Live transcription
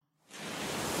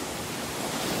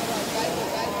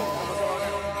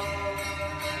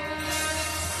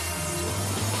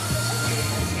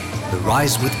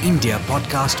Rise with India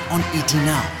podcast on ET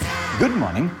Now. Good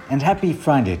morning and happy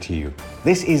Friday to you.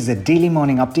 This is the daily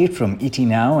morning update from ET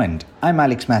Now and I'm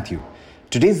Alex Matthew.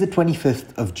 Today is the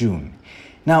 25th of June.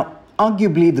 Now,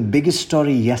 arguably the biggest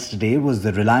story yesterday was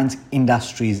the Reliance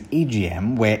Industries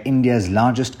AGM, where India's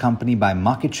largest company by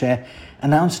market share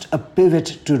announced a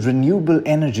pivot to renewable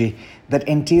energy that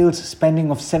entails spending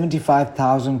of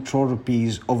 75,000 crore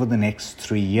rupees over the next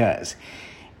 3 years.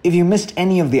 If you missed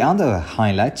any of the other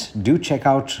highlights, do check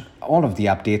out all of the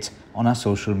updates on our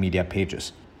social media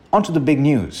pages. On to the big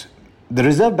news. The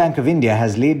Reserve Bank of India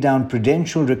has laid down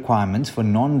prudential requirements for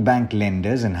non-bank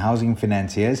lenders and housing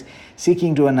financiers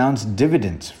seeking to announce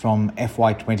dividends from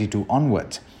FY22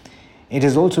 onwards. It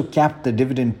has also capped the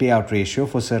dividend payout ratio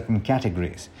for certain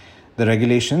categories. The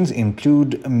regulations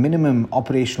include minimum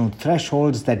operational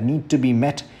thresholds that need to be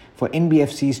met for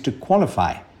NBFCs to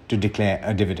qualify to declare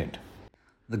a dividend.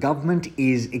 The government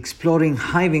is exploring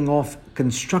hiving off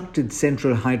constructed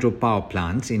central hydropower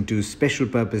plants into special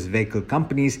purpose vehicle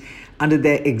companies under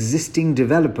their existing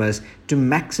developers to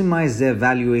maximize their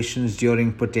valuations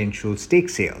during potential stake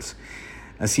sales.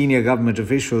 A senior government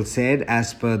official said,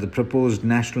 as per the proposed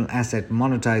National Asset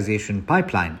Monetization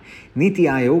Pipeline, Niti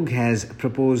Aayog has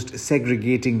proposed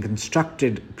segregating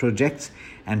constructed projects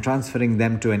and transferring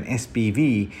them to an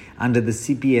SPV under the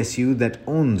CPSU that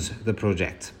owns the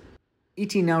projects.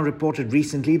 ET Now reported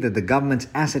recently that the government's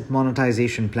asset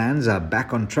monetization plans are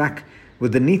back on track,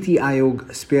 with the Niti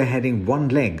Aayog spearheading one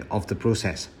leg of the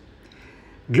process.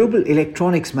 Global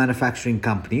electronics manufacturing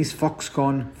companies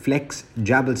Foxconn, Flex,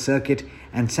 Jabal Circuit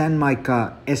and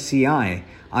Sanmicro SCI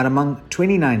are among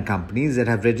 29 companies that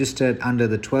have registered under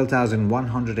the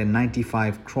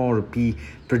 12,195 crore rupee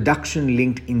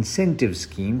production-linked incentive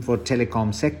scheme for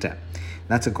telecom sector.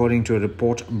 That's according to a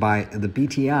report by the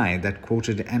PTI that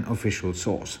quoted an official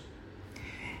source.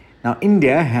 Now,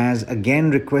 India has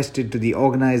again requested to the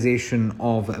Organization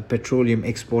of Petroleum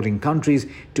Exporting Countries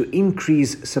to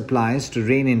increase supplies to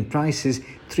rein in prices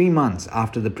 3 months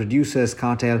after the producers'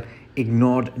 cartel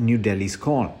ignored New Delhi's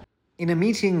call. In a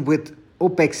meeting with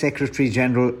OPEC Secretary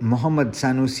General Mohammad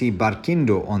Sanusi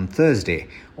Barkindo on Thursday,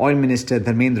 Oil Minister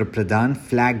Dharmendra Pradhan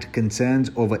flagged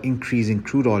concerns over increasing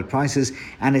crude oil prices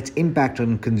and its impact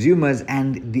on consumers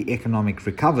and the economic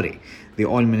recovery, the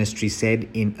Oil Ministry said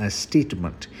in a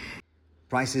statement.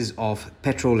 Prices of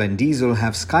petrol and diesel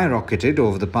have skyrocketed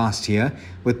over the past year,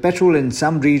 with petrol in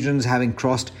some regions having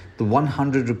crossed the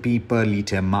 100 rupee per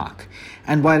litre mark.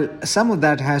 And while some of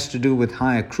that has to do with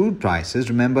higher crude prices,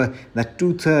 remember that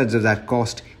 2/3 of that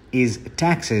cost is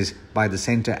taxes by the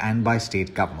centre and by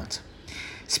state governments.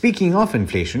 Speaking of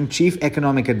inflation, Chief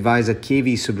Economic Advisor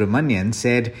KV Subramanian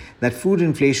said that food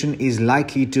inflation is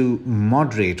likely to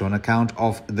moderate on account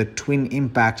of the twin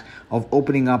impact of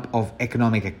opening up of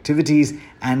economic activities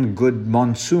and good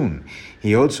monsoon.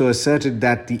 He also asserted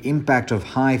that the impact of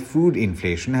high food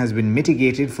inflation has been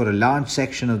mitigated for a large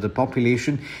section of the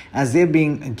population as they're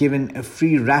being given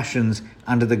free rations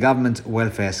under the government's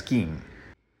welfare scheme.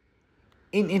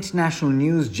 In international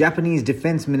news, Japanese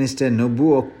Defense Minister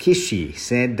Nobuo Kishi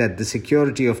said that the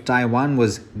security of Taiwan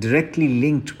was directly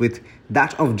linked with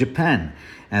that of Japan,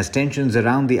 as tensions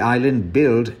around the island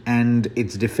build and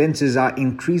its defenses are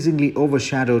increasingly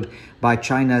overshadowed by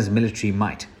China's military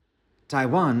might.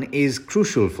 Taiwan is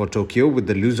crucial for Tokyo, with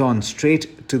the Luzon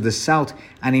Strait to the south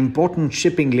an important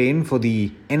shipping lane for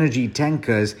the energy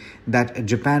tankers that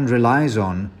Japan relies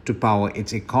on to power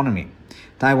its economy.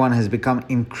 Taiwan has become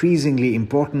increasingly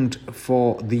important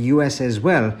for the US as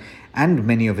well, and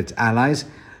many of its allies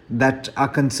that are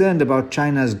concerned about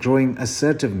China's growing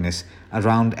assertiveness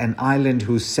around an island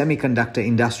whose semiconductor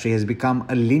industry has become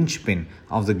a linchpin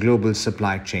of the global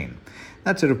supply chain.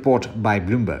 That's a report by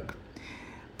Bloomberg.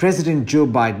 President Joe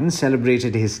Biden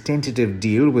celebrated his tentative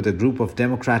deal with a group of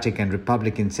Democratic and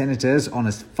Republican senators on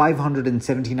a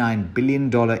 $579 billion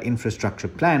infrastructure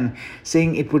plan,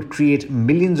 saying it would create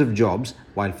millions of jobs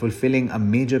while fulfilling a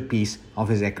major piece of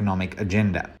his economic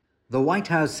agenda. The White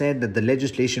House said that the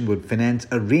legislation would finance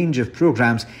a range of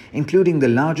programs, including the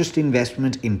largest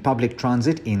investment in public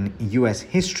transit in U.S.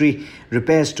 history,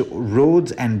 repairs to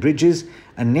roads and bridges,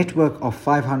 a network of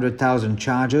 500,000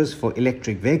 chargers for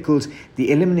electric vehicles,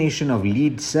 the elimination of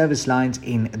lead service lines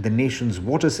in the nation's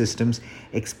water systems,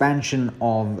 expansion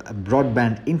of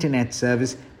broadband internet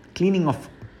service, cleaning of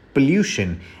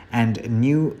pollution, and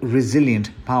new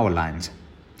resilient power lines.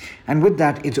 And with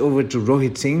that, it's over to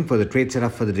Rohit Singh for the trade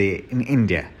setup for the day in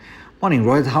India. Morning,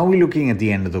 Rohit. How are we looking at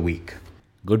the end of the week?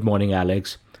 Good morning,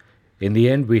 Alex. In the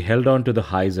end, we held on to the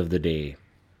highs of the day.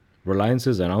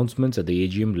 Reliance's announcements at the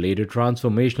AGM laid a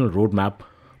transformational roadmap,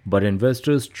 but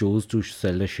investors chose to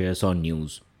sell the shares on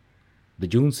news. The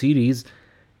June series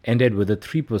ended with a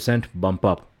 3% bump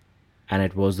up, and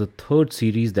it was the third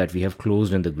series that we have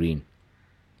closed in the green.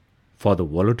 For the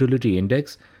volatility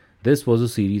index, this was a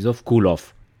series of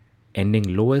cool-off,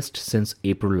 ending lowest since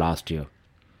April last year.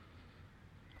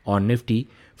 On Nifty,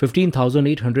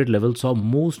 15,800 level saw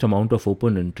most amount of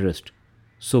open interest,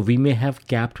 so we may have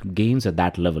capped gains at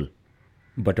that level.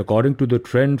 But according to the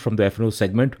trend from the F&O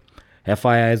segment,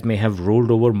 FIIs may have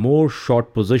rolled over more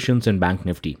short positions in Bank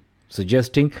Nifty,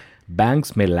 suggesting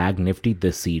banks may lag Nifty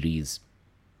this series.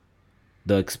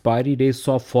 The expiry day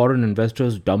saw foreign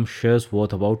investors dump shares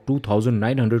worth about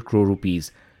 2,900 crore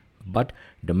rupees, but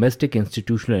domestic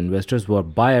institutional investors were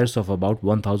buyers of about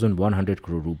 1,100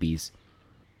 crore rupees.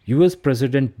 US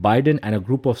President Biden and a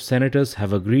group of senators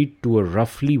have agreed to a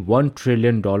roughly $1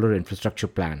 trillion infrastructure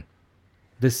plan.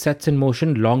 This sets in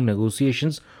motion long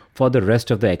negotiations for the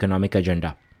rest of the economic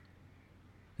agenda.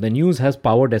 The news has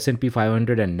powered S&P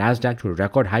 500 and Nasdaq to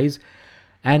record highs,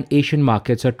 and Asian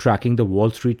markets are tracking the Wall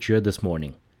Street cheer this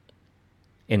morning.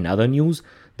 In other news,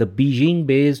 the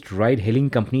Beijing-based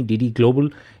ride-hailing company Didi Global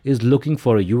is looking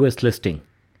for a US listing.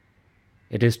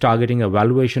 It is targeting a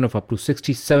valuation of up to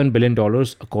 $67 billion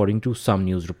according to some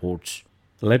news reports.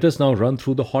 Let us now run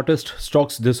through the hottest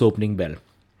stocks this opening bell.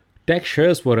 Tech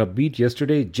shares were upbeat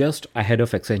yesterday just ahead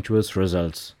of Accenture's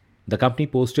results. The company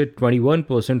posted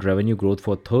 21% revenue growth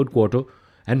for third quarter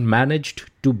and managed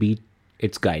to beat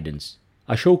its guidance.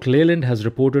 Ashok Leyland has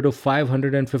reported a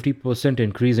 550%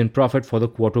 increase in profit for the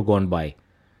quarter gone by.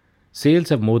 Sales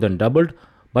have more than doubled,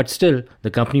 but still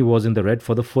the company was in the red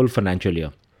for the full financial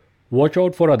year. Watch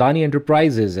out for Adani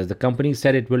Enterprises, as the company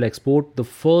said it will export the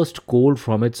first coal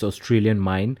from its Australian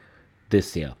mine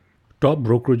this year. Top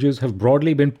brokerages have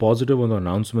broadly been positive on the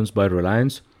announcements by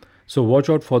Reliance, so watch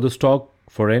out for the stock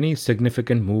for any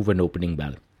significant move in opening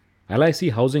bell.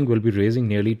 LIC Housing will be raising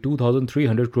nearly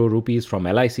 2,300 crore rupees from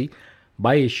LIC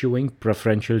by issuing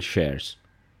preferential shares.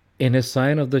 In a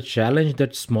sign of the challenge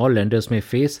that small lenders may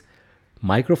face,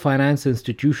 microfinance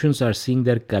institutions are seeing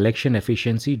their collection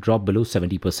efficiency drop below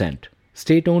 70%.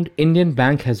 State-owned Indian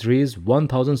Bank has raised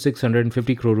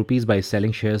 1,650 crore rupees by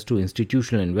selling shares to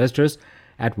institutional investors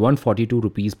at 142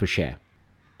 rupees per share.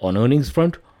 On earnings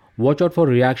front, watch out for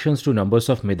reactions to numbers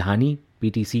of Midhani,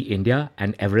 PTC India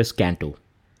and Everest Canto.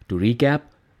 To recap,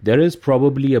 there is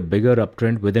probably a bigger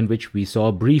uptrend within which we saw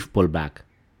a brief pullback.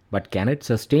 But can it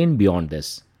sustain beyond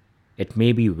this? It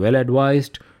may be well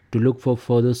advised to look for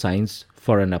further signs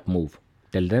for an up move.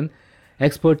 Till then,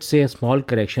 experts say a small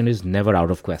correction is never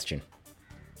out of question.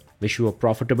 Wish you a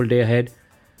profitable day ahead.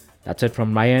 That's it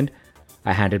from my end.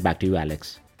 I hand it back to you,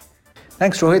 Alex.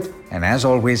 Thanks, Rohit. And as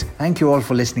always, thank you all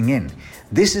for listening in.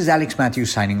 This is Alex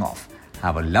Matthews signing off.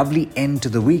 Have a lovely end to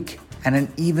the week and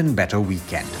an even better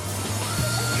weekend.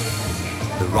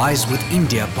 The Rise with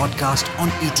India podcast on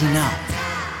ET Now.